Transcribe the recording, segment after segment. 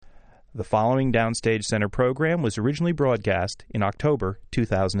The following Downstage Center program was originally broadcast in October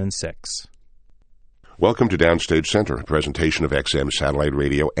 2006. Welcome to Downstage Center, a presentation of XM Satellite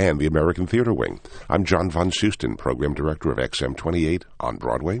Radio and the American Theater Wing. I'm John von Seusten, Program Director of XM 28 on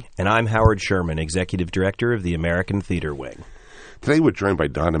Broadway. And I'm Howard Sherman, Executive Director of the American Theater Wing. Today we're joined by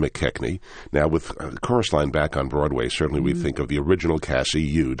Donna McKechnie. Now, with Chorus Line back on Broadway, certainly we think of the original Cassie,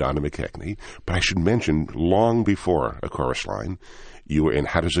 you, Donna McKechnie. But I should mention, long before A Chorus Line, you were in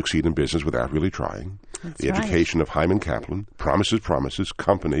How to Succeed in Business Without Really Trying, That's The Education of Hyman Kaplan, Promises, Promises,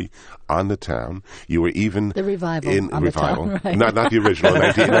 Company, On the Town. You were even the revival in on Revival, the town, right? not the original,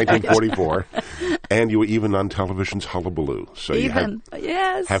 1944, and you were even on television's Hullabaloo. So even, you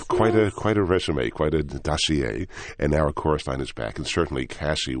have quite a resume, quite a dossier, and now A Chorus Line is back. And certainly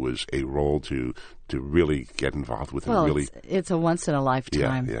Cassie was a role to really get involved with. Well, and really, it's a once in a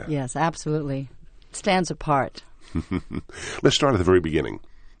lifetime. Yeah. Yes, absolutely. Stands apart. Let's start at the very beginning.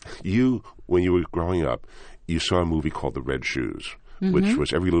 You, when you were growing up, you saw a movie called The Red Shoes, which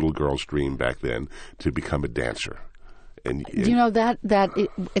was every little girl's dream back then, to become a dancer. And you know,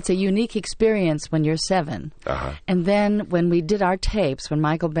 it's a unique experience when you're 7. Uh-huh. And then when we did our tapes, when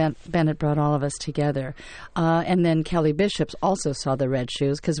Michael Bennett brought all of us together, and then Kelly Bishops also saw The Red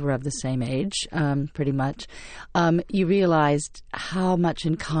Shoes because we're of the same age, pretty much, you realized how much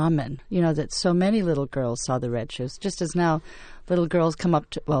in common, that so many little girls saw The Red Shoes. Just as now little girls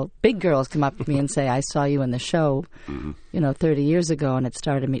big girls come up to me and say, I saw you in the show, 30 years ago, and it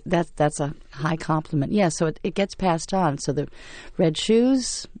started me. That's a high compliment. Yeah, so it gets passed on. So The Red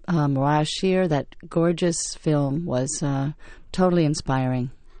Shoes, Mariah Shear, that gorgeous film was totally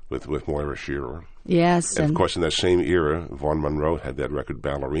inspiring. With Moira Shearer. Yes. And of course, in that same era, Vaughn Monroe had that record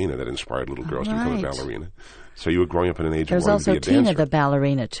Ballerina that inspired little girls to become a ballerina. So you were growing up in an age of wanting to be a dancer. There's also Tina the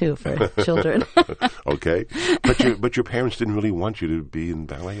ballerina, too, for children. Okay. But your parents didn't really want you to be in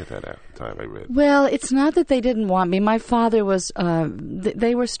ballet at that time, I read. Well, it's not that they didn't want me. My father was,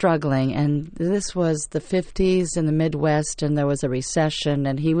 they were struggling, and this was the 50s in the Midwest, and there was a recession,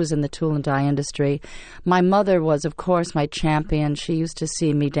 and he was in the tool and die industry. My mother was, of course, my champion. She used to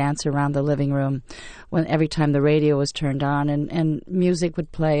see me dance around the living room every time the radio was turned on, and music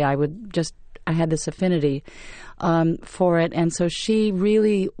would play. I had this affinity for it, and so she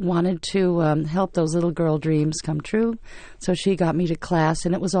really wanted to help those little girl dreams come true. So she got me to class,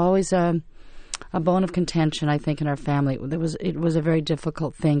 and it was always a bone of contention, I think, in our family. It was a very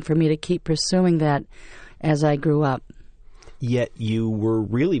difficult thing for me to keep pursuing that as I grew up. Yet you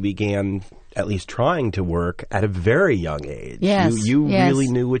really began, at least trying to work, at a very young age. Yes, you yes. really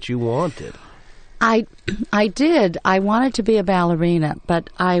knew what you wanted. I did. I wanted to be a ballerina, but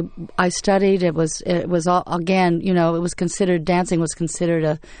I studied. It was all, again, it was considered, dancing was considered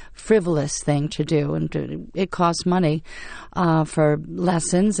a frivolous thing to do, and it cost money for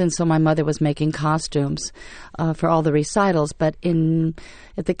lessons, and so my mother was making costumes for all the recitals. But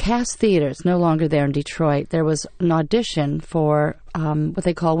at the Cass Theater, it's no longer there in Detroit, there was an audition for what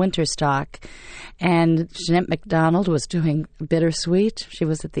they call winter stock. And Jeanette MacDonald was doing Bittersweet. She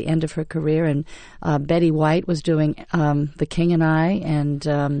was at the end of her career. And Betty White was doing The King and I.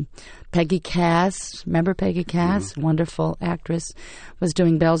 And Peggy Cass, remember Peggy Cass? Mm-hmm. Wonderful actress, was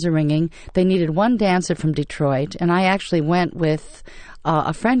doing Bells Are Ringing. They needed one dancer from Detroit. And I actually went with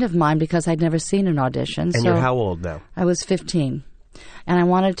a friend of mine because I'd never seen an audition. And you're how old now? I was 15. And I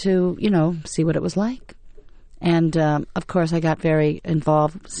wanted to, see what it was like. And, of course, I got very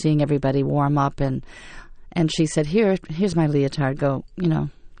involved seeing everybody warm up. And she said, here's my leotard. Go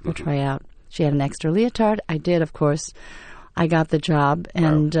try out. She had an extra leotard. I did, of course. I got the job.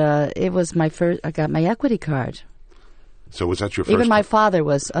 And it was my first. I got my equity card. So was that your first? Even my father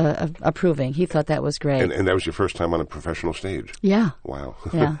was approving. He thought that was great. And that was your first time on a professional stage? Yeah. Wow.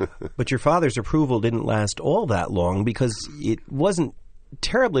 Yeah. But your father's approval didn't last all that long, because it wasn't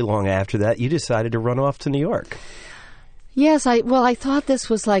terribly long after that you decided to run off to New York. Yes, I thought this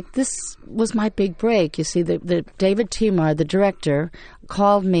was my big break. You see, the David Timar, the director,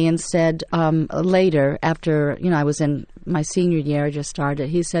 called me and said later, after I was in my senior year, I just started.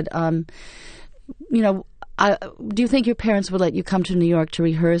 He said, do you think your parents would let you come to New York to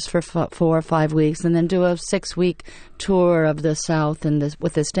rehearse for 4 or 5 weeks and then do a 6-week tour of the South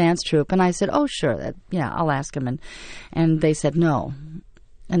with this dance troupe? And I said, oh, sure, I'll ask them. And they said no.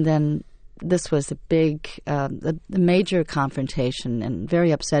 And then this was the major confrontation, and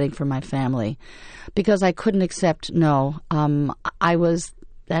very upsetting for my family, because I couldn't accept no. I was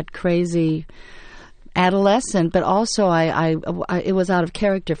that crazy adolescent, but also I it was out of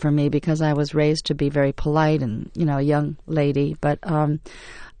character for me, because I was raised to be very polite and a young lady. But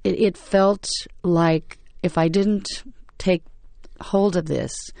it felt like if I didn't take hold of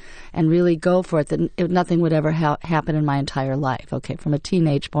this and really go for it, that nothing would ever happen in my entire life, okay, from a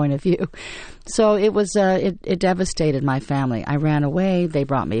teenage point of view. So it was, it devastated my family. I ran away. They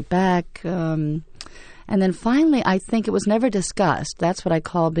brought me back. And then finally, I think it was never discussed. That's what I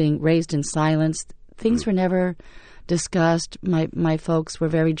call being raised in silence. Things were never discussed. My folks were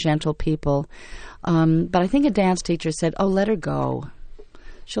very gentle people. But I think a dance teacher said, "Oh, let her go.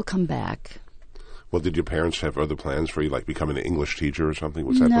 She'll come back." Well, did your parents have other plans for you, like becoming an English teacher or something?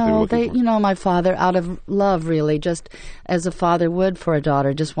 Was that what they were looking for? You know, my father, out of love, really, just as a father would for a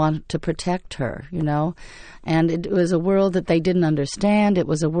daughter, just wanted to protect her, you know. And it was a world that they didn't understand. It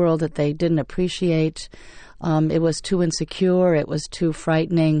was a world that they didn't appreciate. It was too insecure. It was too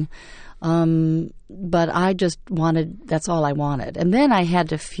frightening. But I just wanted, that's all I wanted. And then I had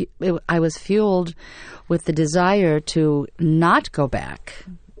to, I was fueled with the desire to not go back,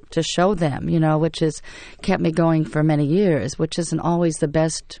 to show them, you know, which has kept me going for many years, which isn't always the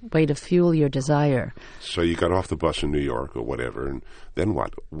best way to fuel your desire. So you got off the bus in New York or whatever, and then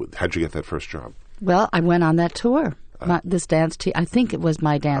what? How'd you get that first job? Well, I went on that tour. This dance I think it was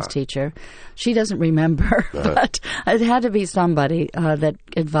my dance teacher. She doesn't remember, but it had to be somebody that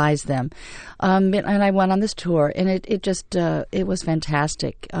advised them. And I went on this tour, and it just it was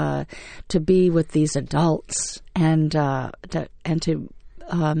fantastic to be with these adults and to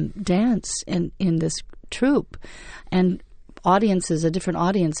dance in this troupe, and audiences, a different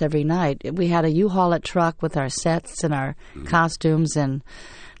audience every night. We had a U-Haul truck with our sets and our costumes, and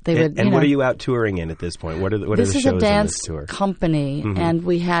they would. And what are you out touring in at this point? What are the this shows is a dance on this tour? Company, and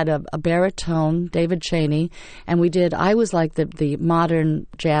we had a baritone, David Cheney, and I was like the modern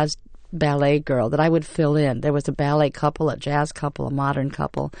jazz ballet girl that I would fill in. There was a ballet couple, a jazz couple, a modern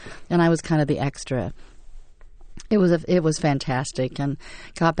couple, and I was kind of the extra. It was fantastic, and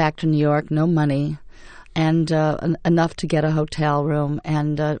got back to New York, no money, and enough to get a hotel room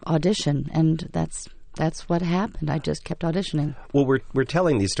and audition, and that's what happened. I just kept auditioning. Well, we're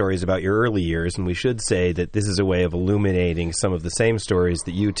telling these stories about your early years, and we should say that this is a way of illuminating some of the same stories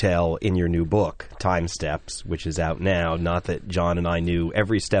that you tell in your new book, Time Steps, which is out now. Not that John and I knew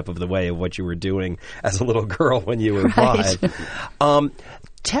every step of the way of what you were doing as a little girl when you were 5.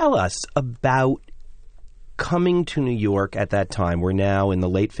 Tell us about coming to New York at that time. We're now in the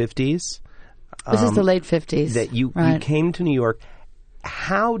late 50s. This is the late 50s. That you came to New York.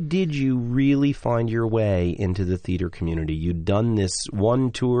 How did you really find your way into the theater community? You'd done this one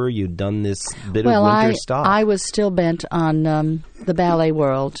tour. You'd done this bit of winter stock. I was still bent on the ballet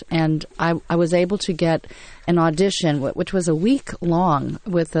world, and I was able to get an audition, which was a week long,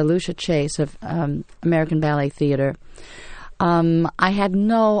 with Lucia Chase of American Ballet Theater. I had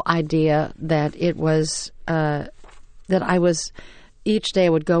no idea that it was that I was. Each day I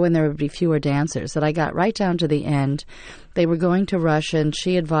would go in, there would be fewer dancers, that I got right down to the end. They were going to Russia, and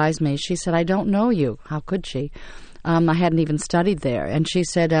she advised me. She said, "I don't know you." How could she? I hadn't even studied there. And she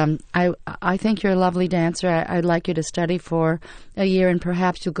said, I think you're a lovely dancer. I'd like you to study for a year, and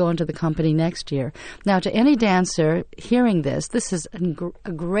perhaps you'll go into the company next year. Now, to any dancer hearing this is a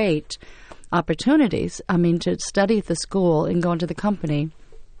great opportunity. I mean, to study at the school and go into the company.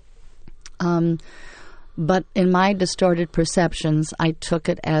 But in my distorted perceptions, I took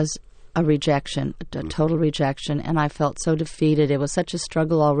it as a rejection, a total rejection, and I felt so defeated. It was such a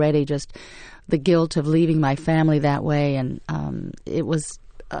struggle already, just the guilt of leaving my family that way, and it was.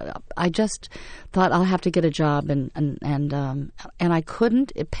 I just thought I'll have to get a job, and I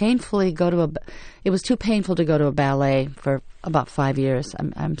couldn't. It was too painful to go to a ballet for about 5 years.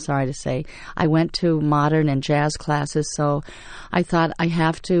 I'm sorry to say. I went to modern and jazz classes, so I thought I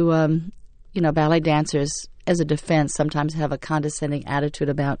have to. Ballet dancers, as a defense, sometimes have a condescending attitude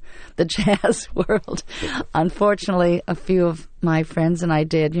about the jazz world. Unfortunately, a few of my friends and I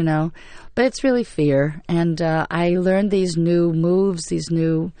did, but it's really fear. And I learned these new moves, these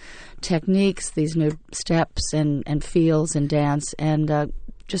new techniques, these new steps and feels in dance, and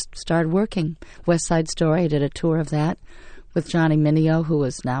just started working. West Side Story, I did a tour of that with Johnny Mineo, who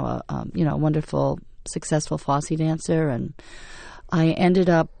is now a wonderful, successful Fosse dancer. And I ended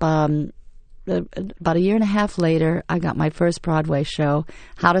up... about a year and a half later, I got my first Broadway show,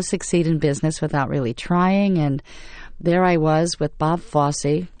 How to Succeed in Business Without Really Trying, and there I was with Bob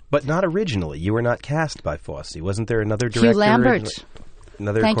Fosse. But not originally. You were not cast by Fosse. Wasn't there another director? Hugh Lambert.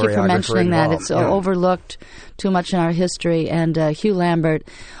 Another Thank you for mentioning involved. that. It's overlooked too much in our history, and Hugh Lambert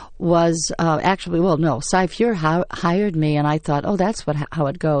was Cy Feuer hired me, and I thought, that's how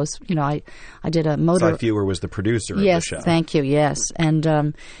it goes. I did a motor. Cy Feuer was the producer of the show. Yes, thank you, yes.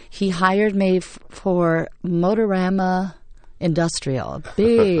 And he hired me for Motorama industrial, a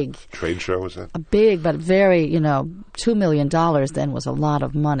big Trade show, was that? a big but very, $2 million then was a lot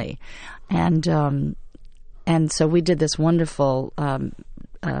of money, and so we did this wonderful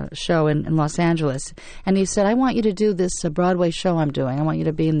show in Los Angeles, and he said, I want you to do this Broadway show I'm doing. I want you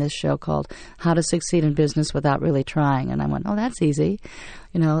to be in this show called How to Succeed in Business Without Really Trying. And I went, oh, that's easy.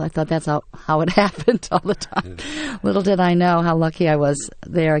 I thought that's how it happened all the time. Little did I know how lucky I was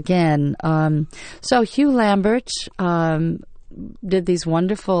there again. So Hugh Lambert did this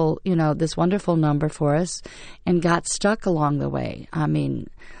wonderful number for us and got stuck along the way. I mean,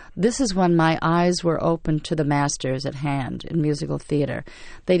 this is when my eyes were open to the masters at hand in musical theater.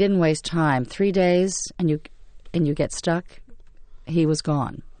 They didn't waste time. 3 days and you get stuck. He was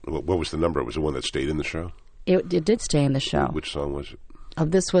gone. What was the number? Was it one that stayed in the show? It did stay in the show. Which song was it?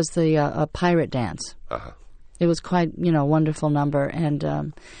 This was the Pirate Dance. Uh-huh. It was quite, wonderful number. And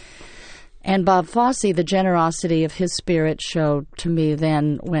Bob Fosse, the generosity of his spirit showed to me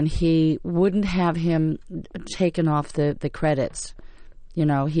then when he wouldn't have him taken off the credits.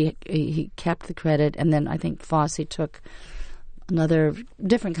 He kept the credit, and then I think Fosse took another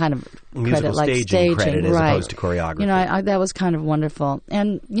different kind of musical credit, like staging credit as right. opposed to choreography. That was kind of wonderful.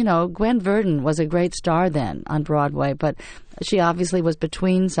 And, Gwen Verdon was a great star then on Broadway, but she obviously was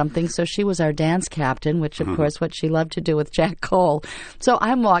between something, so she was our dance captain, which, of course, what she loved to do with Jack Cole. So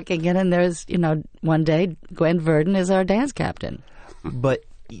I'm walking in, and there's, one day, Gwen Verdon is our dance captain. But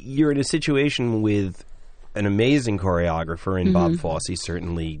you're in a situation with an amazing choreographer in Bob Fosse,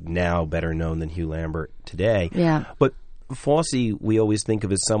 certainly now better known than Hugh Lambert today. Yeah. But Fosse, we always think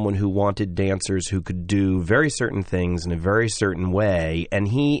of as someone who wanted dancers who could do very certain things in a very certain way, and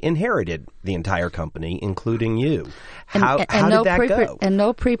he inherited the entire company, including you. How did that go? And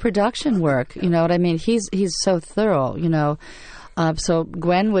no pre-production work, you know what I mean? He's so thorough, So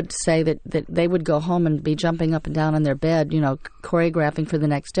Gwen would say that they would go home and be jumping up and down on their bed, choreographing for the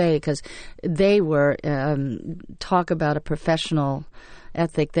next day because they were, talk about a professional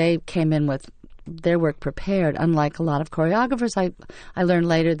ethic. They came in with their work prepared, unlike a lot of choreographers I learned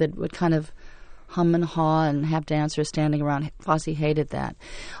later that would kind of hum and haw and have dancers standing around. Fosse hated that.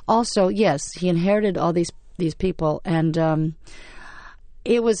 Also, yes, he inherited all these people, and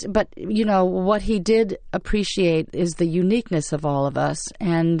it was, but what he did appreciate is the uniqueness of all of us,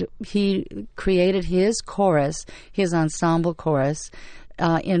 and he created his chorus, his ensemble chorus,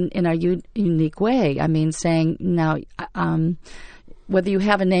 in a unique way. I mean, saying now, whether you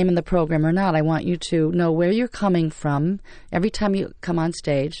have a name in the program or not, I want you to know where you're coming from every time you come on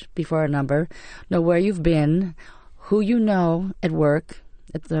stage before a number. Know where you've been, who you know at work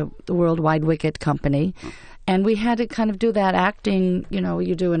at the Worldwide Wicket Company. And we had to kind of do that acting,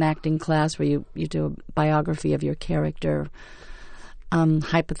 you do an acting class where you do a biography of your character,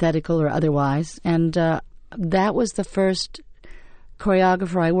 hypothetical or otherwise. And that was the first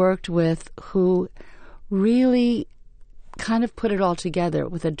choreographer I worked with who really kind of put it all together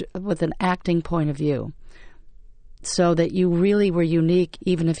with an acting point of view so that you really were unique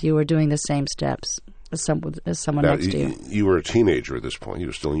even if you were doing the same steps as someone now, next to you. You were a teenager at this point. You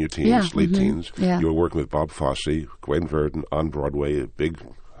were still in your teens, late teens. Yeah. You were working with Bob Fosse, Gwen Verdon on Broadway, a big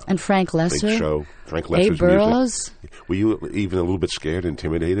and Frank Lesser. Big show. Frank Lesser's Abe Burrows. Music. Were you even a little bit scared,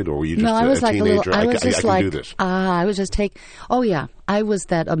 intimidated, or were you just I was a like teenager? I can do this. I was just oh yeah, I was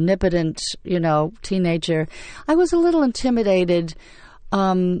that omnipotent, teenager. I was a little intimidated.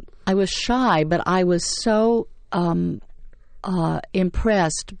 I was shy, but I was so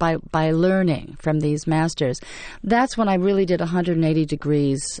impressed by learning from these masters. That's when I really did 180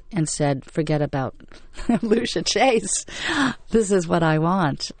 degrees and said, forget about Lucia Chase. This is what I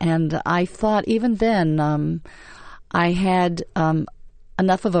want. And I thought even then I had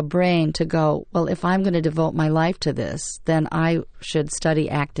enough of a brain to go, well, if I'm going to devote my life to this, then I should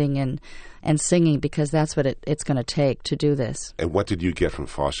study acting and singing because that's what it's going to take to do this. And what did you get from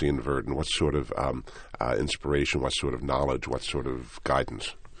Fosse and Verdon? What sort of inspiration, what sort of knowledge, what sort of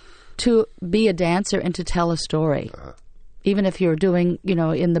guidance? To be a dancer and to tell a story. Even if you're doing,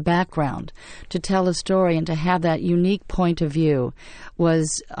 in the background, to tell a story and to have that unique point of view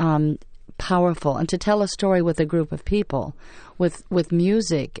was powerful. And to tell a story with a group of people, with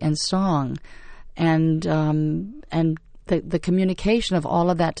music and song and the communication of all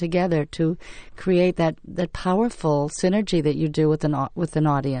of that together to create that powerful synergy that you do with an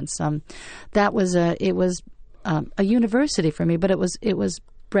audience. That was it was a university for me, but it was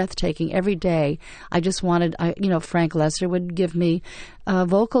breathtaking every day. I just wanted, Frank Lesser would give me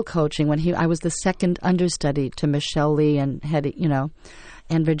vocal coaching when I was the second understudy to Michelle Lee and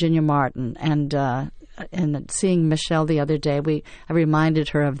and Virginia Martin, and seeing Michelle the other day, I reminded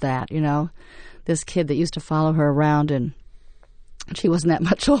her of that, this kid that used to follow her around and She wasn't that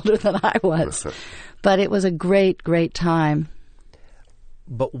much older than I was. But it was a great, great time.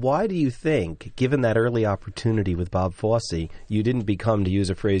 But why do you think, given that early opportunity with Bob Fosse, you didn't become, to use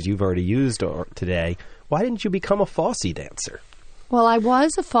a phrase you've already used today, why didn't you become a Fosse dancer? Well, I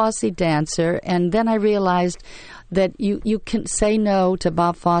was a Fosse dancer, and then I realized that you can say no to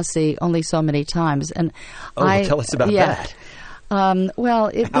Bob Fosse only so many times. And tell us about that. How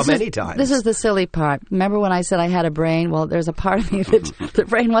many times? This is the silly part. Remember when I said I had a brain? Well, there's a part of me that the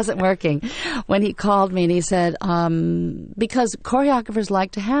brain wasn't working. When he called me and he said, because choreographers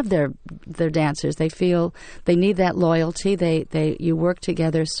like to have their dancers. They feel they need that loyalty. You work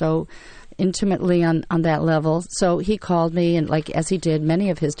together so intimately on that level. So he called me, and as he did many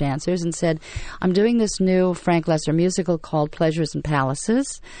of his dancers, and said, I'm doing this new Frank Loesser musical called Pleasures and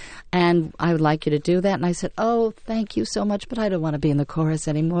Palaces, and I would like you to do that. And I said, oh, thank you so much, but I don't want to be in the chorus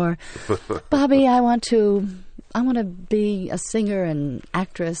anymore. Bobby, I want to be a singer and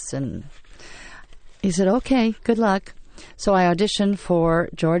actress. And he said, okay, good luck. So I auditioned for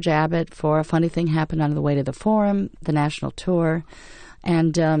George Abbott for A Funny Thing Happened on the Way to the Forum, the national tour,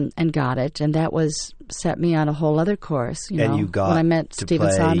 and got it. And that set me on a whole other course. You got when I met to Stephen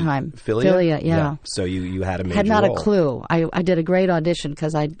play Sondheim. Philia, yeah. So you had a major had not role. a clue. I did a great audition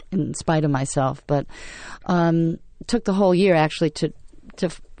because in spite of myself, but took the whole year actually to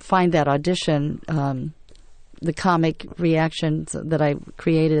find that audition, the comic reactions that I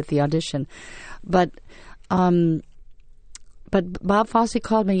created at the audition, but Bob Fosse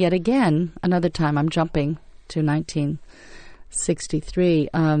called me yet again another time. I'm jumping to 1963.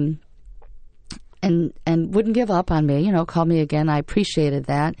 And wouldn't give up on me, called me again. I appreciated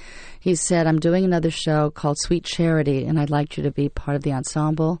that. He said, I'm doing another show called Sweet Charity, and I'd like you to be part of the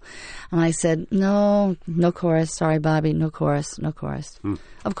ensemble. And I said, no chorus. Sorry, Bobby, no chorus. Of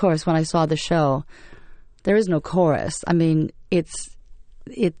course, when I saw the show, there is no chorus. I mean,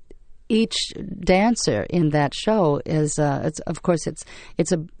 each dancer in that show is, it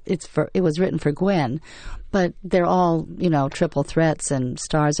was written for Gwen, but they're all, triple threats and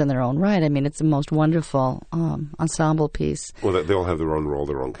stars in their own right. I mean, it's the most wonderful ensemble piece. Well, they all have their own role,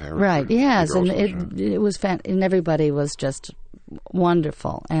 their own character. Right, yes, and it was and everybody was just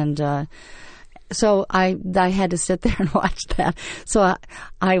wonderful. And so I had to sit there and watch that. So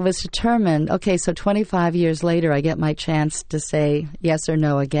I was determined, okay, so 25 years later I get my chance to say yes or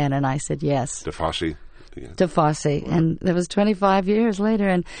no again, and I said yes. To Fosse? To Fosse. And that was 25 years later,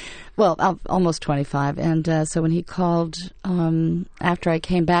 and almost 25. And so when he called, after I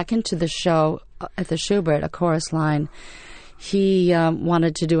came back into the show at the Schubert, a chorus line, he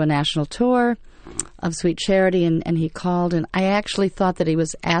wanted to do a national tour of Sweet Charity, and he called, and I actually thought that he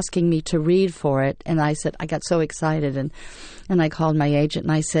was asking me to read for it, and I said, I got so excited, and I called my agent,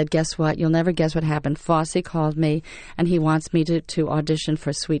 and I said, guess what? You'll never guess what happened. Fosse called me, and he wants me to audition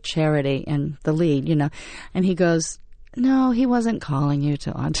for Sweet Charity and the lead, and he goes, no, he wasn't calling you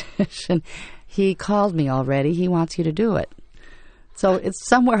to audition. He called me already. He wants you to do it. So it's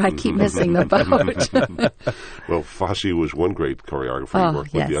somewhere I keep missing the boat. Well, Fosse was one great choreographer you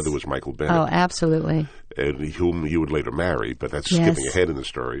worked with. The other was Michael Bennett. Oh, absolutely. And whom you would later marry, but that's skipping ahead in the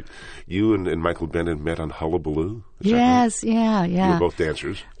story. You and Michael Bennett met on Hullabaloo? Yes, right? Yeah. You were both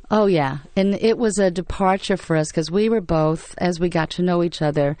dancers. Oh, yeah. And it was a departure for us because we were both, as we got to know each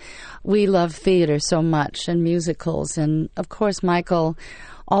other, we loved theater so much and musicals. And, of course, Michael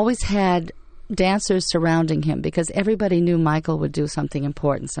always had dancers surrounding him because everybody knew Michael would do something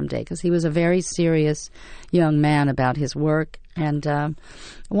important someday because he was a very serious young man about his work and a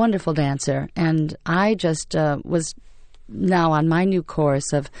wonderful dancer. And I just was now on my new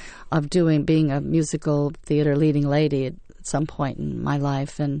course of being a musical theater leading lady at some point in my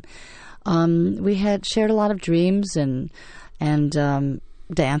life. And we had shared a lot of dreams and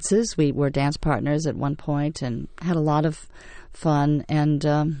dances. We were dance partners at one point and had a lot of fun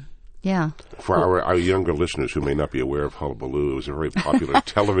and yeah. For our younger listeners who may not be aware of Hullabaloo, it was a very popular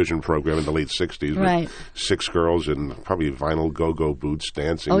television program in the late 60s with 6 girls in probably vinyl go-go boots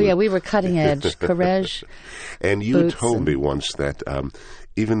dancing. Oh, yeah, we were cutting edge. Courage. And you told me once that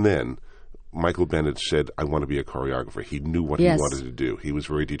even then, Michael Bennett said, I want to be a choreographer. He knew what he wanted to do. He was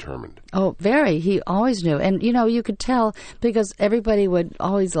very determined. Oh, very. He always knew. And, you could tell because everybody would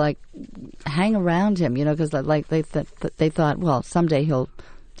always, hang around him, because they thought, well, someday he'll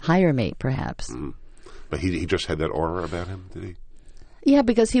hire me, perhaps. Mm. But he just had that aura about him, did he? Yeah,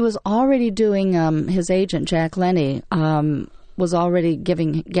 because he was already doing, his agent, Jack Lenny, was already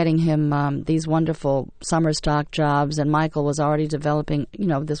getting him these wonderful summer stock jobs, and Michael was already developing,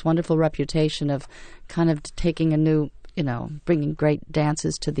 this wonderful reputation of kind of taking a new, bringing great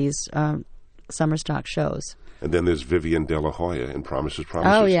dances to these summer stock shows. And then there's Vivian De La Hoya in Promises,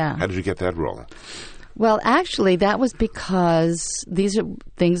 Promises. Oh, yeah. How did you get that role? Well, actually, that was because these are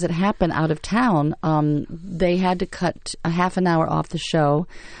things that happen out of town. They had to cut a half an hour off the show.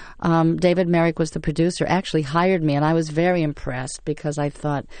 David Merrick was the producer, actually hired me, and I was very impressed because I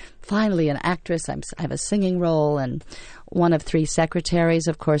thought, finally, an actress, I have a singing role, and one of 3 secretaries.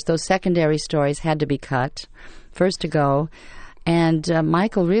 Of course, those secondary stories had to be cut, first to go. And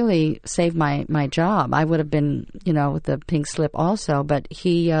Michael really saved my job. I would have been, with the pink slip also, but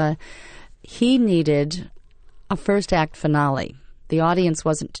he needed a first act finale. The audience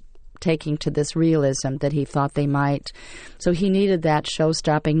wasn't taking to this realism that he thought they might. So he needed that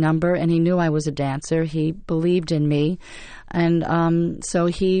show-stopping number, and he knew I was a dancer. He believed in me. And so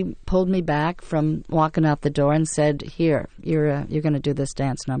he pulled me back from walking out the door and said, "Here, you're going to do this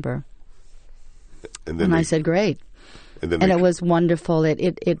dance number." And I said, "Great." And it was wonderful.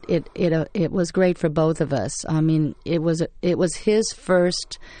 It was great for both of us. I mean, it was his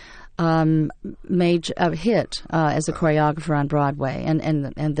first major hit as a choreographer on Broadway,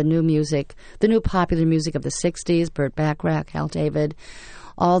 and the new music, the new popular music of the '60s, Burt Bacharach, Hal David,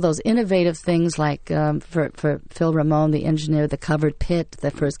 all those innovative things like for Phil Ramone, the engineer, the Covered Pit,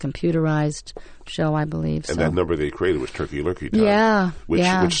 the first computerized show, I believe. And that number they created was Turkey Lurkey Time. Yeah,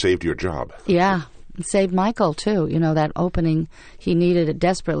 which saved your job. Yeah. It saved Michael, too. That opening, he needed it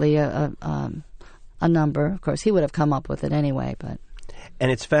desperately, a number. Of course, he would have come up with it anyway, but... And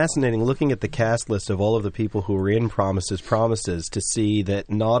it's fascinating looking at the cast list of all of the people who were in Promises, Promises to see that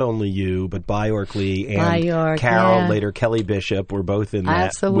not only you, but Bjork Lee and Carol, later Kelly Bishop, were both in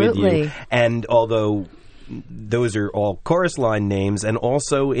that with you. And although those are all chorus line names, and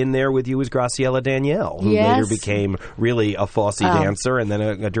also in there with you was Graciela Danielle, who later became really a Fosse dancer and then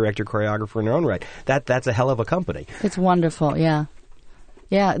a director choreographer in her own right. That's a hell of a company. It's wonderful, yeah.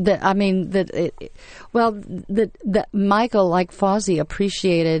 Yeah, Michael, like Fosse,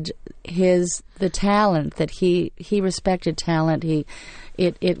 appreciated the talent, that he respected talent.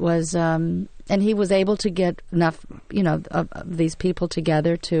 It was, and he was able to get enough, of these people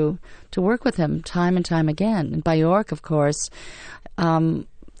together to work with him time and time again. And Bjork, of course,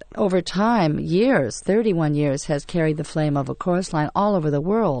 over time, 31 years, has carried the flame of a chorus line all over the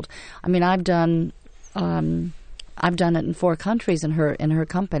world. I mean, I've done it in 4 countries in her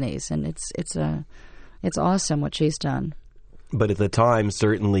companies, and it's awesome what she's done. But at the time,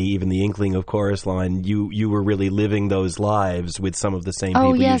 certainly, even the inkling of chorus line, you were really living those lives with some of the same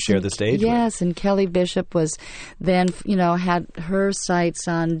people you share the stage with. Yes, and Kelly Bishop was then, had her sights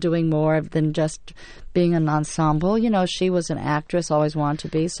on doing more than just being an ensemble. She was an actress, always wanted to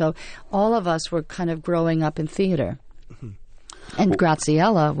be. So all of us were kind of growing up in theater. And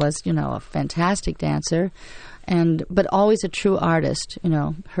Graciela was, a fantastic dancer. But always a true artist,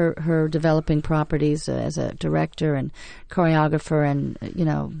 her developing properties as a director and choreographer, and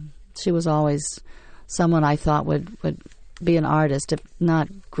she was always someone I thought would be an artist, if not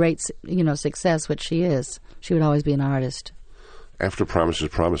great, success, which she is. She would always be an artist. After Promises,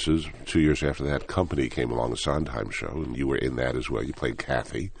 Promises, 2 years after that, Company came along, the Sondheim show, and you were in that as well. You played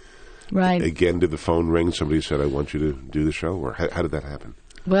Kathy. Right. Again, did the phone ring? Somebody said, "I want you to do the show," or how did that happen?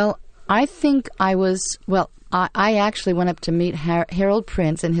 Well, I think I actually went up to meet Harold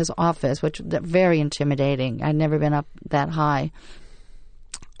Prince in his office, which was very intimidating. I'd never been up that high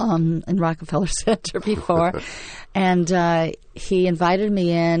in Rockefeller Center before. And he invited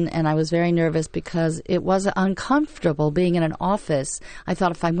me in, and I was very nervous because it was uncomfortable being in an office. I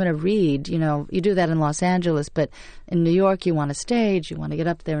thought, if I'm going to read, you do that in Los Angeles, but in New York you want a stage, you want to get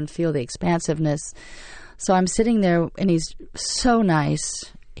up there and feel the expansiveness. So I'm sitting there, and he's so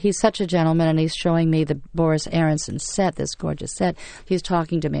nice. He's such a gentleman, and he's showing me the Boris Aronson set, this gorgeous set. He's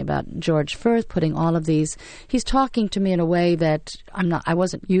talking to me about George Firth, putting all of these. He's talking to me in a way that I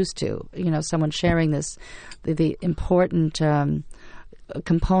wasn't used to. Someone sharing the important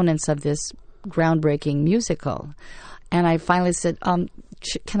components of this groundbreaking musical. And I finally said,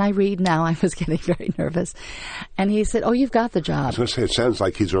 "Can I read now?" I was getting very nervous, and he said, "Oh, you've got the job." I was going to say, it sounds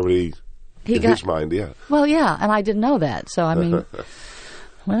like he's already in his mind, yeah. Well, yeah, and I didn't know that, so I mean.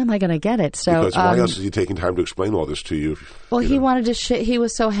 When am I going to get it? So, because why else is he taking time to explain all this to you? Well, he wanted to. He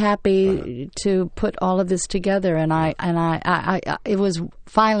was so happy to put all of this together, and I it was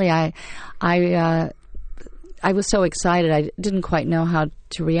finally. I was so excited. I didn't quite know how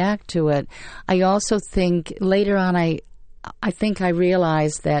to react to it. I also think later on, I think I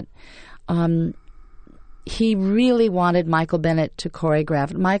realized that he really wanted Michael Bennett to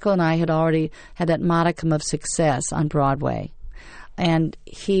choreograph. Michael and I had already had that modicum of success on Broadway. And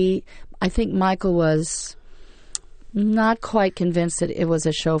I think Michael was not quite convinced that it was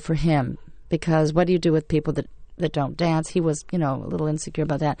a show for him. because what do you do with people that don't dance? He was, a little insecure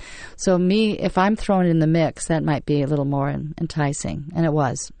about that. So me, if I'm thrown in the mix, that might be a little more enticing, and it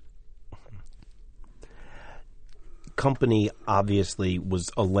was. Company obviously was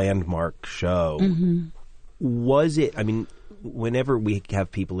a landmark show. Mm-hmm. Was it, whenever we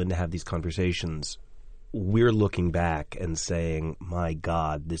have people in to have these conversations, we're looking back and saying, my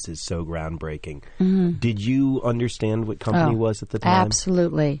God, this is so groundbreaking. Mm-hmm. Did you understand what Company was at the time?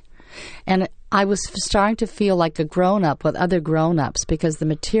 Absolutely. And I was starting to feel like a grown-up with other grown-ups because the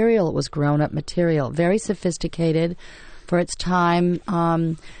material was grown-up material, very sophisticated for its time.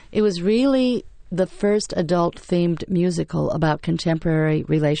 It was really the first adult-themed musical about contemporary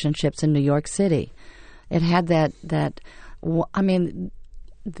relationships in New York City. It had the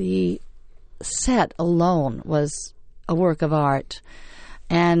set alone was a work of art.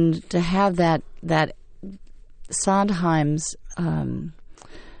 And to have that Sondheim's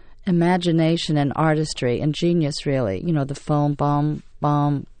imagination and artistry and genius, really, the foam, bomb,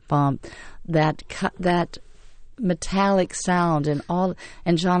 bomb, bomb, that metallic sound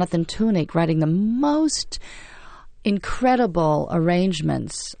and Jonathan Tunick writing the most incredible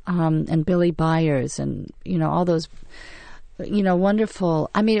arrangements, and Billy Byers and, all those, wonderful.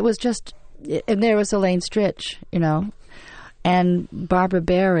 It was just, and there was Elaine Stritch, and Barbara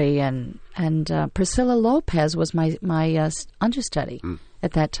Barry and Priscilla Lopez was my understudy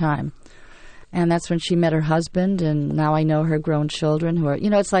at that time. And that's when she met her husband, and now I know her grown children who are,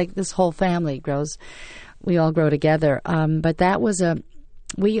 it's like this whole family grows. We all grow together. But that was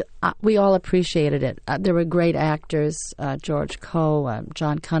we all appreciated it. There were great actors, George Coe,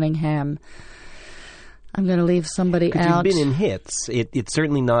 John Cunningham. I'm going to leave somebody out. You've been in hits. It's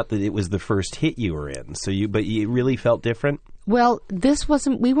certainly not that it was the first hit you were in. But you really felt different? Well, this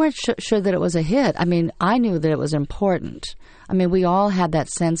wasn't. We weren't sure that it was a hit. I knew that it was important. We all had that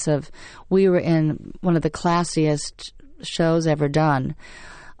sense of we were in one of the classiest shows ever done,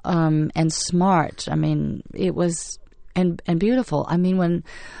 and smart. It was and beautiful.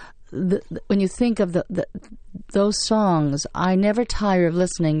 When you think of those songs, I never tire of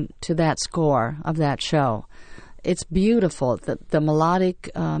listening to that score of that show. It's beautiful. The melodic,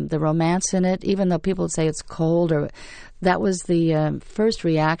 the romance in it. Even though people would say it's cold, that was the first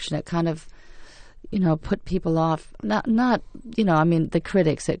reaction. It kind of, put people off. Not the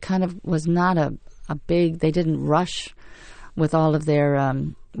critics. It kind of was not a big. They didn't rush with all of their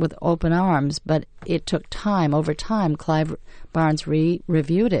with open arms, but it took time. Over time, Clive Barnes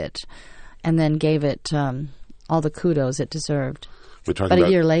reviewed it, and then gave it all the kudos it deserved. But a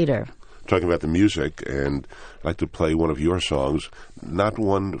year later. Talking about the music, and I'd like to play one of your songs, not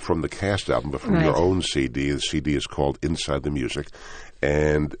one from the cast album, but from your own CD. The CD is called Inside the Music,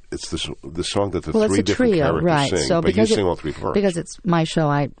 and it's the song that the three different characters sing, so but you sing all three parts. Because it's my show,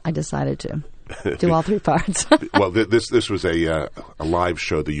 I decided to do all three parts. Well, this was a live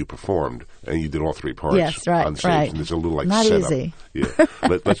show that you performed, and you did all three parts on stage. Right. And it's a little like not setup. Easy. Yeah.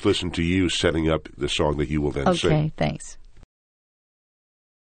 Let's listen to you setting up the song that you will then sing. Okay, thanks.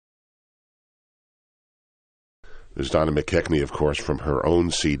 There's Donna McKechnie, of course, from her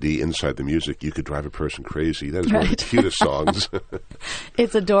own CD, Inside the Music. You Could Drive a Person Crazy. That is one of the cutest songs.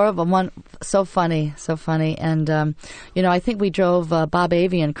 It's adorable. So funny. And, I think we drove Bob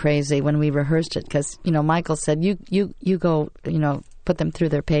Avian crazy when we rehearsed it because, Michael said, you go, put them through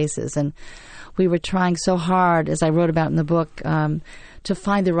their paces. And we were trying so hard, as I wrote about in the book, to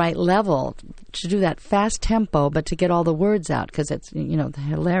find the right level, to do that fast tempo, but to get all the words out because it's, the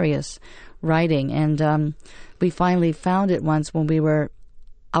hilarious writing. And we finally found it once when we were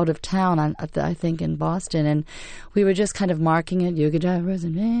out of town, I think in Boston, and we were just kind of marking it. You Could Drive a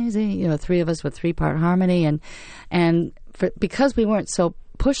Person Crazy, three of us with three-part harmony, and because we weren't so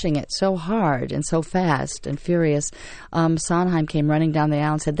pushing it so hard and so fast and furious, Sondheim came running down the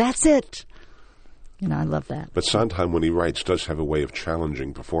aisle and said, "That's it." I love that. But Sondheim, when he writes, does have a way of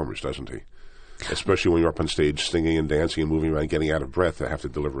challenging performers, doesn't he? Especially when you're up on stage singing and dancing and moving around, getting out of breath to have to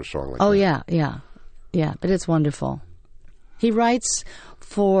deliver a song like that. Oh, yeah. Yeah, but it's wonderful. He writes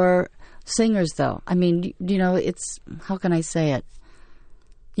for singers, though. It's, how can I say it?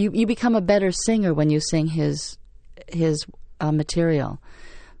 You become a better singer when you sing his material.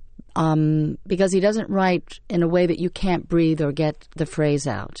 Because he doesn't write in a way that you can't breathe or get the phrase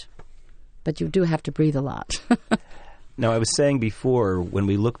out. But you do have to breathe a lot. Now, I was saying before, when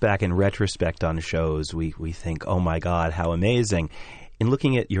we look back in retrospect on shows, we think, oh my God, how amazing. In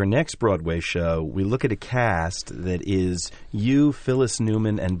looking at your next Broadway show, we look at a cast that is you, Phyllis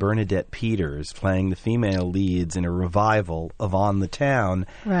Newman, and Bernadette Peters playing the female leads in a revival of On the Town.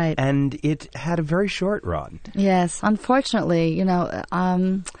 Right. And it had a very short run. Yes. Unfortunately,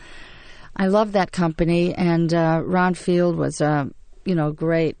 I loved that company, and Ron Field was a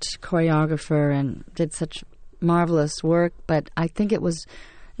great choreographer and did such marvelous work. But I think it was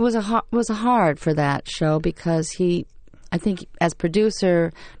hard for that show because I think as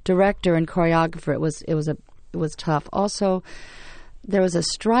producer, director, and choreographer, it was tough. Also, there was a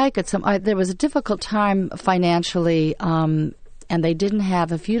strike at there was a difficult time financially, and they didn't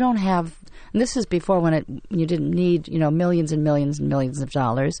have. If you don't have, and this is before when you didn't need millions and millions and millions of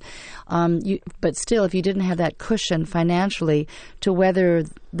dollars, but still, if you didn't have that cushion financially to weather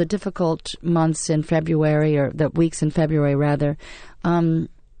the difficult months in February, or the weeks in February rather. And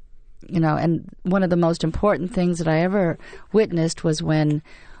one of the most important things that I ever witnessed was when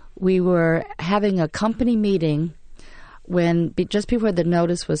we were having a company meeting just before the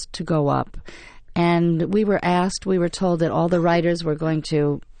notice was to go up. And we were told that all the writers were going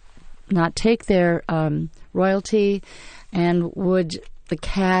to not take their royalty, and would the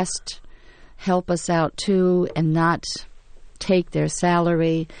cast help us out too and not take their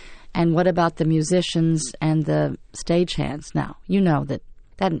salary? And what about the musicians and the stagehands? Now,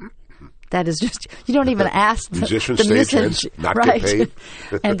 that is just, you don't even ask the stagehands not right. get paid.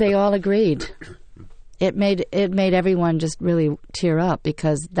 And they all agreed. It made everyone just really tear up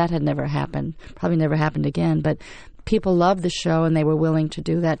because that had never happened, probably never happened again. But people loved the show and they were willing to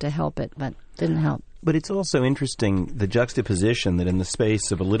do that to help it, but didn't help. But it's also interesting, the juxtaposition that in the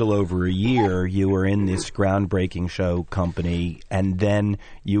space of a little over a year, you were in this groundbreaking show company, and then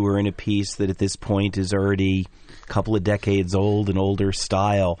you were in a piece that at this point is already a couple of decades old, an older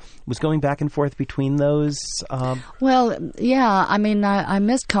style. Was going back and forth between those? Well, yeah. I mean, I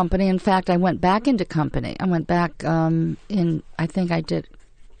missed company. In fact, I went back into company. I went back I think I did,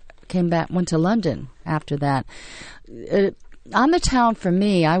 came back, went to London after that. On the Town, for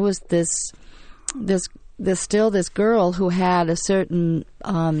me, I was this girl who had a certain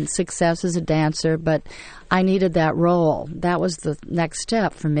success as a dancer, but I needed that role. That was the next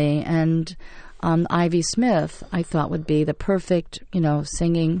step for me. And Ivy Smith, I thought, would be the perfect,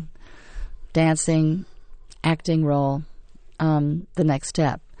 singing, dancing, acting role, the next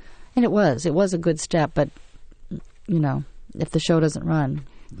step. And it was a good step, but, if the show doesn't run.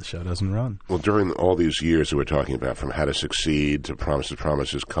 The show doesn't run. Well, during all these years that we're talking about, from How to Succeed to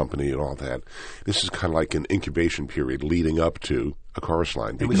Promises Company and all that, this is kind of like an incubation period leading up to A Chorus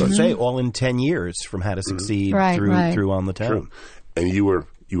Line. And we should say all in 10 years from How to Succeed through On the Town. True. And you were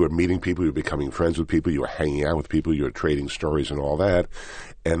meeting people, you were becoming friends with people, you were hanging out with people, you were trading stories and all that.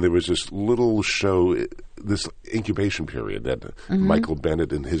 And there was this little show, this incubation period that Michael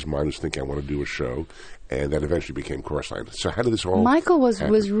Bennett in his mind was thinking, I want to do a show. And that eventually became Chorus Line. So how did this all Michael was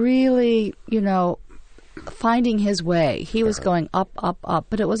really, finding his way. He was going up, up, up.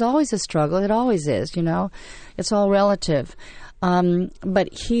 But it was always a struggle. It always is, It's all relative. But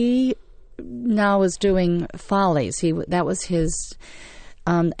he now was doing Follies. That was his...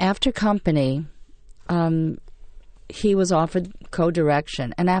 after Company, he was offered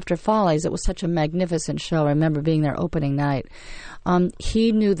co-direction. And after Follies, it was such a magnificent show. I remember being there opening night.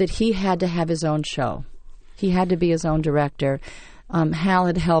 He knew that he had to have his own show. He had to be his own director. Hal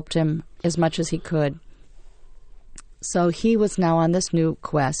had helped him as much as he could. So he was now on this new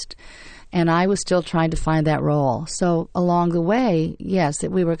quest, and I was still trying to find that role. So along the way, yes,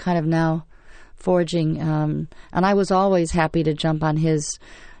 we were kind of now forging, and I was always happy to jump on his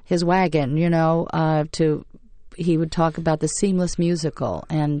wagon, he would talk about the seamless musical,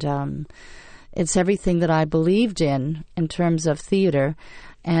 and it's everything that I believed in terms of theater,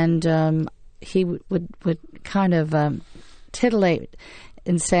 and he would kind of titillate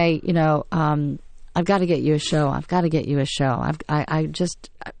and say, I've got to get you a show. I've got to get you a show. I've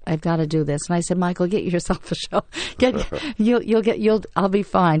got to do this. And I said, Michael, get yourself a show. I'll be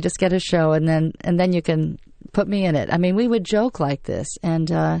fine. Just get a show, and then you can put me in it. I mean, we would joke like this,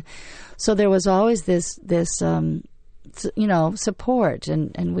 and so there was always this support,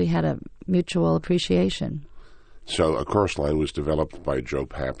 and we had a mutual appreciation. So A Chorus Line was developed by Joe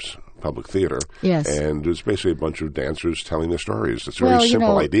Papp's Public Theater. Yes. And it was basically a bunch of dancers telling their stories. It's a very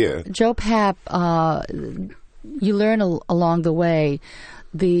simple idea. Joe Papp, you learn along the way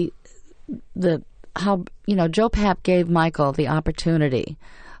how Joe Papp gave Michael the opportunity,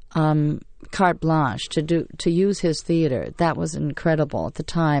 carte blanche, to use his theater. That was incredible at the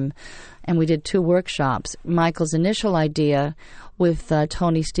time. And we did 2 workshops. Michael's initial idea with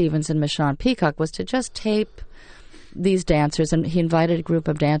Tony Stevens and Michonne Peacock was to just tape these dancers, and he invited a group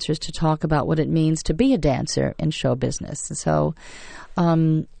of dancers to talk about what it means to be a dancer in show business. And so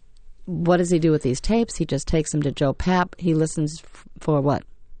what does he do with these tapes? He just takes them to Joe Papp. He listens for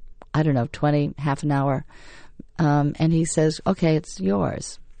 20, half an hour, and he says, okay, it's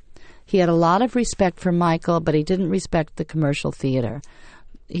yours. He had a lot of respect for Michael, but he didn't respect the commercial theater.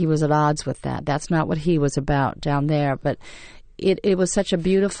 He was at odds with that. That's not what he was about down there. But it was such a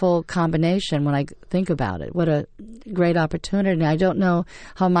beautiful combination when I think about it. What a great opportunity. I don't know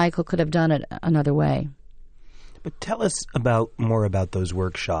how Michael could have done it another way. But tell us more about those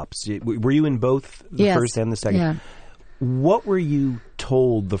workshops. Were you in both the Yes. first and the second? Yeah. What were you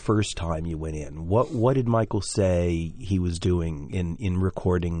told the first time you went in? What did Michael say he was doing in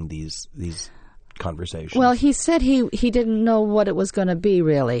recording these conversations? Well, he said he didn't know what it was going to be,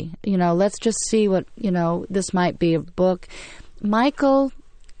 really. Let's just see what, this might be a book. Michael,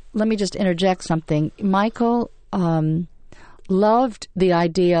 let me just interject something. Michael loved the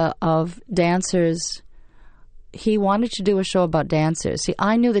idea of dancers. He wanted to do a show about dancers. See,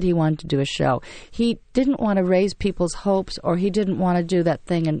 I knew that he wanted to do a show. He didn't want to raise people's hopes, or he didn't want to do that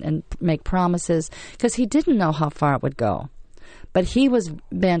thing and make promises, because he didn't know how far it would go. But he was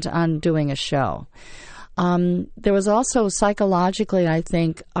bent on doing a show. There was also psychologically, I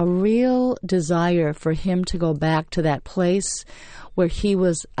think, a real desire for him to go back to that place where he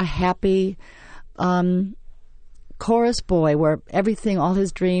was a happy chorus boy, where everything, all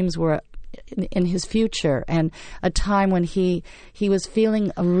his dreams were in his future, and a time when he was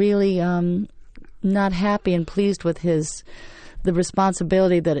feeling really not happy and pleased with the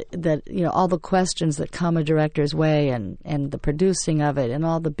responsibility that all the questions that come a director's way, and the producing of it and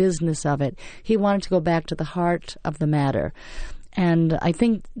all the business of it. He wanted to go back to the heart of the matter, and I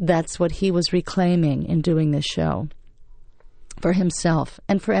think that's what he was reclaiming in doing this show for himself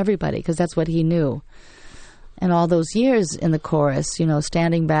and for everybody, because that's what he knew. And all those years in the chorus,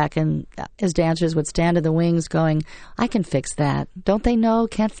 standing back, and his dancers would stand in the wings going, I can fix that. Don't they know?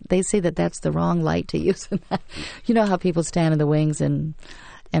 Can't they see that that's the wrong light to use in that? You know how people stand in the wings and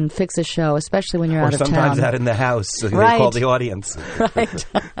fix a show, especially when you're out of town. Or sometimes out in the house, so right. They call the audience. Right.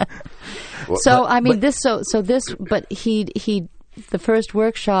 But he the first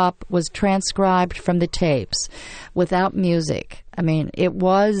workshop was transcribed from the tapes without music. I mean, it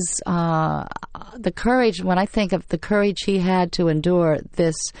was the courage. When I think of the courage he had to endure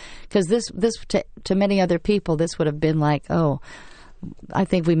this, because this to many other people, this would have been like, oh, I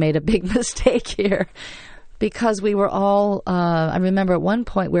think we made a big mistake here. Because we were all, I remember at one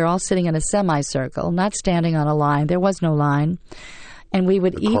point we were all sitting in a semicircle, not standing on a line. There was no line. And we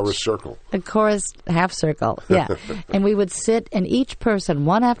would chorus circle. A chorus half circle, yeah. And we would sit, and each person,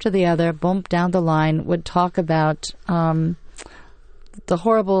 one after the other, boom, down the line, would talk about the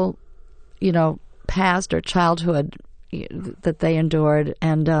horrible, past or childhood that they endured.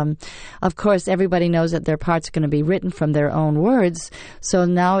 And, of course, everybody knows that their parts are going to be written from their own words. So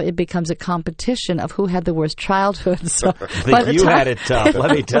now it becomes a competition of who had the worst childhood. So I think you had it tough,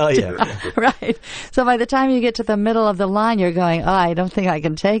 let me tell you. Right. So by the time you get to the middle of the line, you're going, oh, I don't think I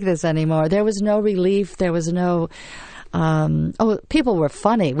can take this anymore. There was no relief. There was no... people were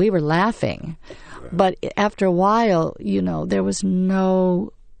funny. We were laughing. But after a while, there was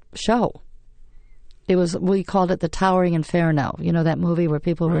no show. We called it the Towering Inferno. That movie where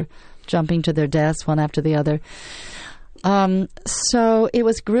people were jumping to their deaths one after the other. So it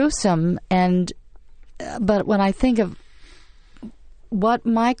was gruesome. But when I think of what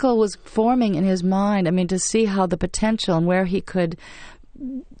Michael was forming in his mind, I mean, to see how the potential and where he could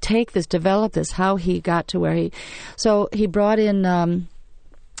take this, develop this, how he got to where he... So he brought in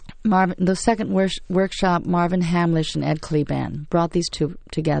Marvin, the second workshop, Marvin Hamlisch and Ed Kleban, brought these two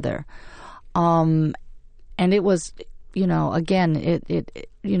together. And it was, again,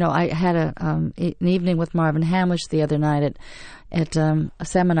 I had an evening with Marvin Hamlisch the other night at a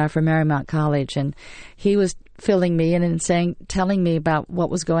seminar for Marymount College, and he was filling me in and telling me about what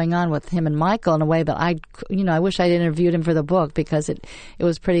was going on with him and Michael in a way that I wish I'd interviewed him for the book, because it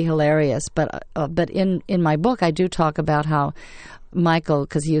was pretty hilarious. But in my book, I do talk about how Michael,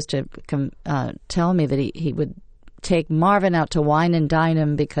 because he used to tell me that he would take Marvin out to wine and dine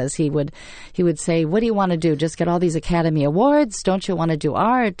him, because he would say, what do you want to do? Just get all these Academy Awards? Don't you want to do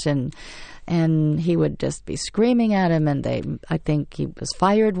art? And he would just be screaming at him, and I think he was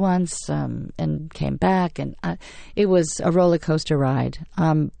fired once and came back, and it was a roller coaster ride.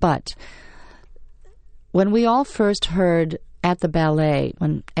 But when we all first heard at the ballet,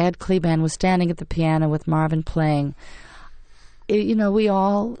 when Ed Kleban was standing at the piano with Marvin playing, we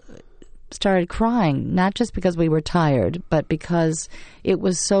all started crying, not just because we were tired, but because it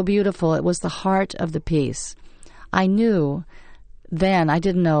was so beautiful. It was the heart of the piece. I knew then, I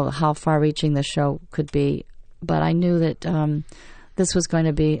didn't know how far-reaching the show could be, but I knew that this was going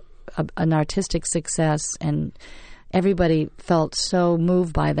to be an artistic success, and everybody felt so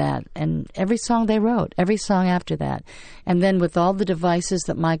moved by that. And every song they wrote, every song after that. And then with all the devices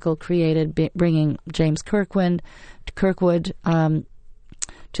that Michael created, bringing James Kirkwood to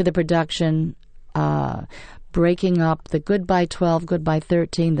the production, breaking up the Goodbye 12, Goodbye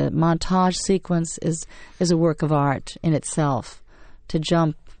 13, the montage sequence is a work of art in itself.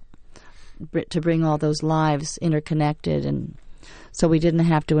 To bring all those lives interconnected, and so we didn't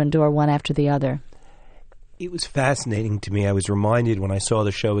have to endure one after the other. It was fascinating to me. I was reminded when I saw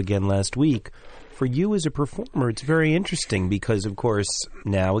the show again last week, for you as a performer, it's very interesting because, of course,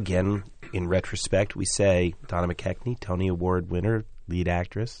 now again, in retrospect, we say Donna McKechnie, Tony Award winner, lead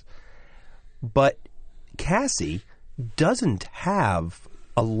actress. But Cassie doesn't have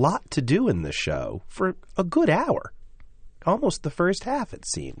a lot to do in the show for a good hour. Almost the first half, it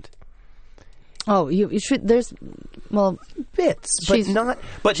seemed. Oh, you should. There's bits, but not.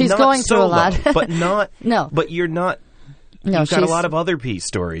 But she's not going solo, through a lot. But not. No. But you're not. No, you've got a lot of other piece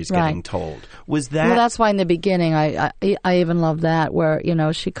stories getting right. told. Was that? Well, that's why in the beginning I even love that, where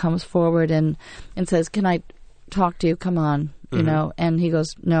she comes forward and says, "Can I talk to you? Come on," and he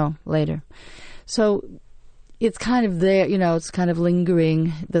goes, "No, later." So it's kind of there, it's kind of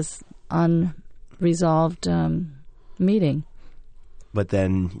lingering, this unresolved meeting. But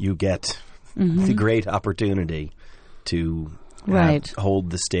then you get the great opportunity to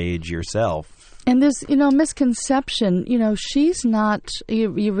hold the stage yourself. And this, misconception, she's not,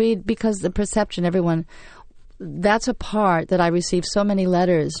 you read, because the perception, everyone, that's a part that I received so many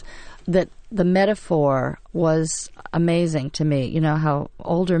letters that the metaphor was amazing to me. How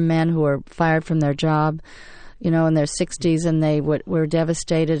older men who were fired from their job, in their 60s, and they were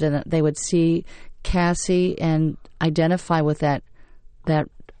devastated, and they would see Cassie and identify with that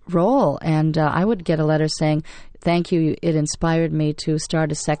role. And I would get a letter saying, "Thank you, it inspired me to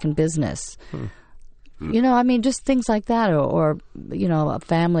start a second business." Just things like that, or a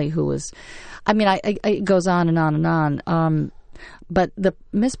family who was, it goes on and on and on. But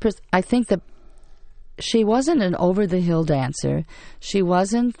I think that she wasn't an over-the-hill dancer. She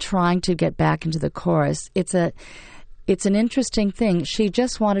wasn't trying to get back into the chorus. It's an interesting thing. She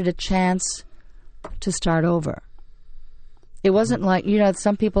just wanted a chance to start over. It wasn't like,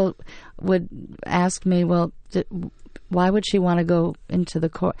 some people would ask me, well, why would she want to go into the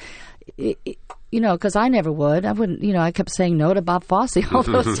chorus? Because I never would. I wouldn't, I kept saying no to Bob Fosse all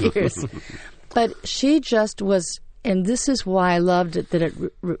those years. But she just was, and this is why I loved it, that it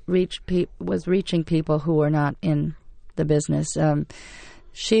was reaching people who were not in the business.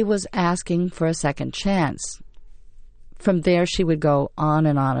 She was asking for a second chance. From there, she would go on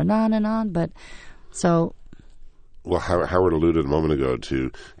and on and on and on. But so. Well, Howard alluded a moment ago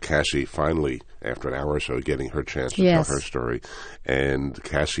to Cassie finally, after an hour or so, getting her chance to tell her story. And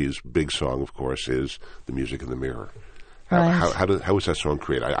Cassie's big song, of course, is The Music in the Mirror. How was that song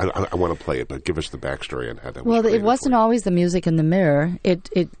created? I want to play it, but give us the backstory on how that was created. Well, it wasn't always The Music in the Mirror. It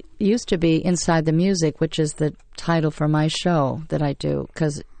used to be Inside the Music, which is the title for my show that I do,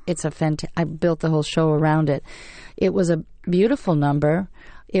 because it's I built the whole show around it. It was a beautiful number.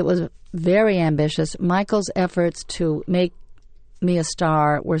 It was very ambitious. Michael's efforts to make me a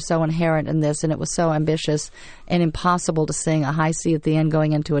star were so inherent in this, and it was so ambitious and impossible to sing a high C at the end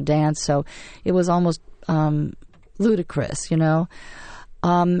going into a dance. So it was almost ludicrous,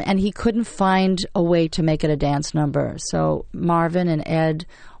 and he couldn't find a way to make it a dance number. So Marvin and Ed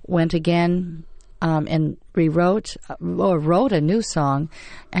went again and wrote a new song,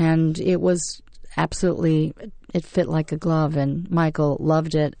 and it was absolutely, it fit like a glove, and Michael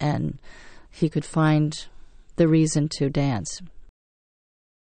loved it, and he could find the reason to dance.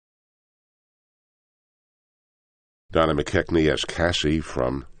 Donna McKechnie as Cassie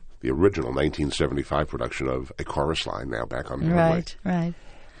from the original 1975 production of A Chorus Line, now back on Broadway. Right.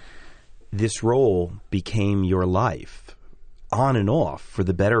 This role became your life, on and off, for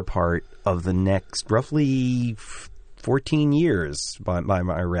the better part of the next roughly 14 years, by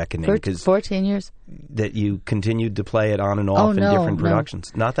my reckoning. 14 years? That you continued to play it on and off in different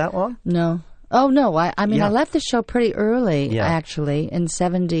productions. Not that long? No. Oh, no. I left the show pretty early, actually, in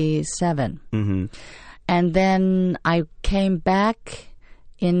 1977. Mm-hmm. And then I came back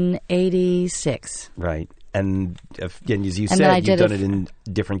in 1986. Right. And again, as you said, you've done it in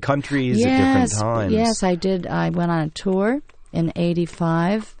different countries at different times. Yes, I did. I went on a tour in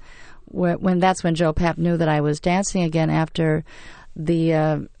 1985. That's when Joe Papp knew that I was dancing again after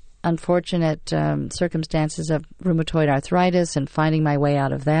the unfortunate circumstances of rheumatoid arthritis and finding my way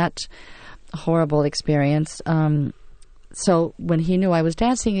out of that horrible experience. so when he knew I was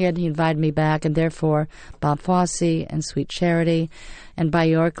dancing again, he invited me back, and therefore Bob Fosse and Sweet Charity and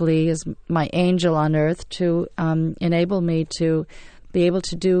Bjork-Lee is my angel on earth to enable me to be able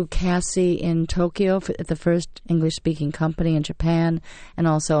to do Cassie in Tokyo at the first English-speaking company in Japan, and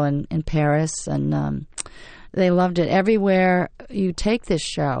also in Paris. And they loved it. Everywhere you take this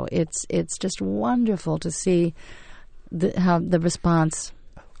show, it's just wonderful to see how the response.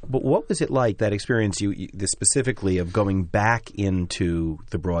 But what was it like, that experience specifically of going back into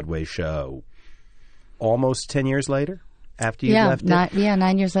the Broadway show almost 10 years later? After you left it?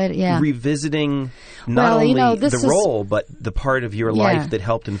 9 years later, yeah. Revisiting not only the role, but the part of your life that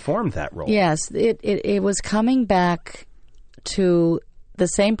helped inform that role. Yes, it was coming back to the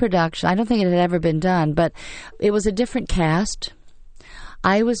same production. I don't think it had ever been done, but it was a different cast.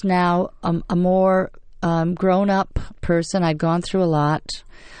 I was now a more grown-up person. I'd gone through a lot.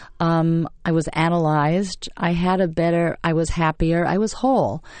 I was analyzed. I was happier. I was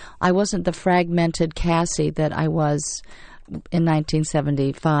whole. I wasn't the fragmented Cassie that I was in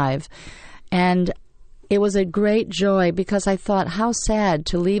 1975. And it was a great joy because I thought, how sad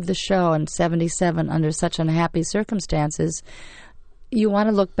to leave the show in 77 under such unhappy circumstances. You want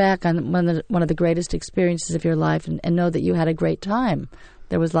to look back on one of the greatest experiences of your life and know that you had a great time.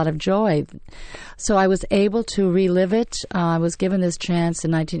 There was a lot of joy. So I was able to relive it. I was given this chance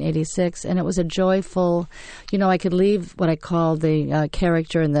in 1986, and it was a joyful, I could leave what I call the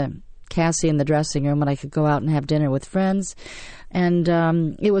character in the Cassie in the dressing room, and I could go out and have dinner with friends. And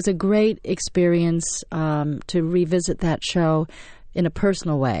it was a great experience to revisit that show in a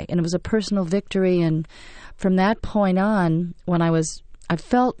personal way. And it was a personal victory. And from that point on, when I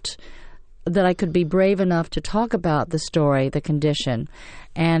felt that I could be brave enough to talk about the story, the condition,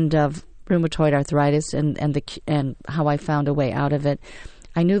 and of rheumatoid arthritis and how I found a way out of it.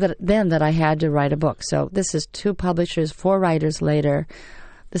 I knew that I had to write a book. So this is 2 publishers, 4 writers later.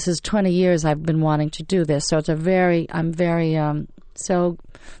 This is 20 years I've been wanting to do this. So I'm very so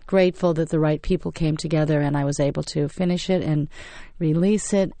grateful that the right people came together and I was able to finish it and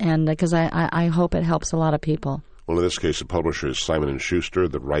release it, and because I hope it helps a lot of people. Well, in this case, the publisher is Simon & Schuster.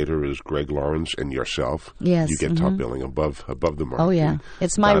 The writer is Greg Lawrence, and yourself. Yes, you get top billing above the mark. Oh yeah,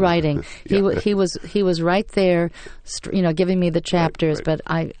 it's my writing. Yeah. He was right there, giving me the chapters. Right.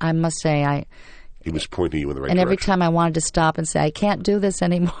 But I must say he was pointing you in the right direction. And every direction. time I wanted to stop and say, I can't do this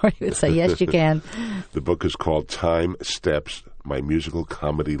anymore, he would say, yes, you can. The book is called Time Steps, My Musical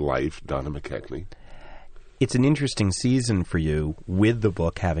Comedy Life, Donna McKechnie. It's an interesting season for you with the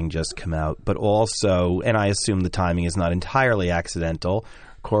book having just come out, but also, and I assume the timing is not entirely accidental,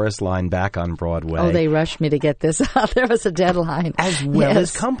 Chorus Line back on Broadway. Oh, they rushed me to get this out. There was a deadline. As well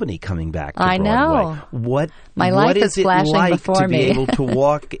as Company coming back to Broadway. I know. My life is flashing before me. What is it like to be able to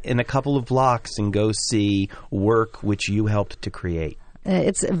walk in a couple of blocks and go see work which you helped to create?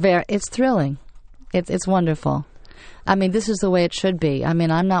 It's thrilling. It's wonderful. I mean, this is the way it should be. I mean,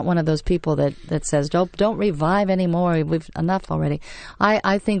 I'm not one of those people that says, don't revive anymore. We've enough already.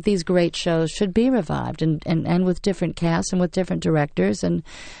 I think these great shows should be revived and with different casts and with different directors and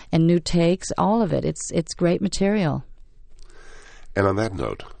new takes, all of it. It's great material. And on that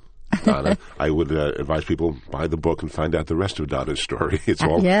note, Donna, I would advise people buy the book and find out the rest of Donna's story. It's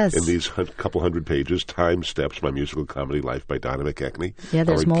all in these couple hundred pages. Time Steps, My Musical Comedy Life by Donna McKechnie. Yeah,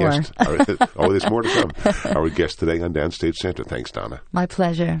 there's more. There's more to come. Our guest today on Downstage Center. Thanks, Donna. My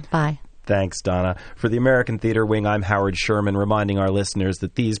pleasure. Bye. Thanks, Donna. For the American Theater Wing, I'm Howard Sherman, reminding our listeners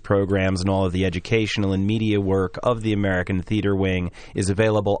that these programs and all of the educational and media work of the American Theater Wing is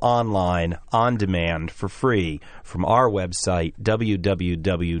available online, on demand, for free from our website,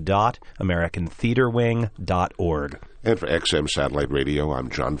 www.americantheaterwing.org. And for XM Satellite Radio,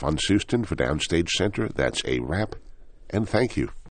 I'm John von Soosten for Downstage Center. That's a wrap, and thank you.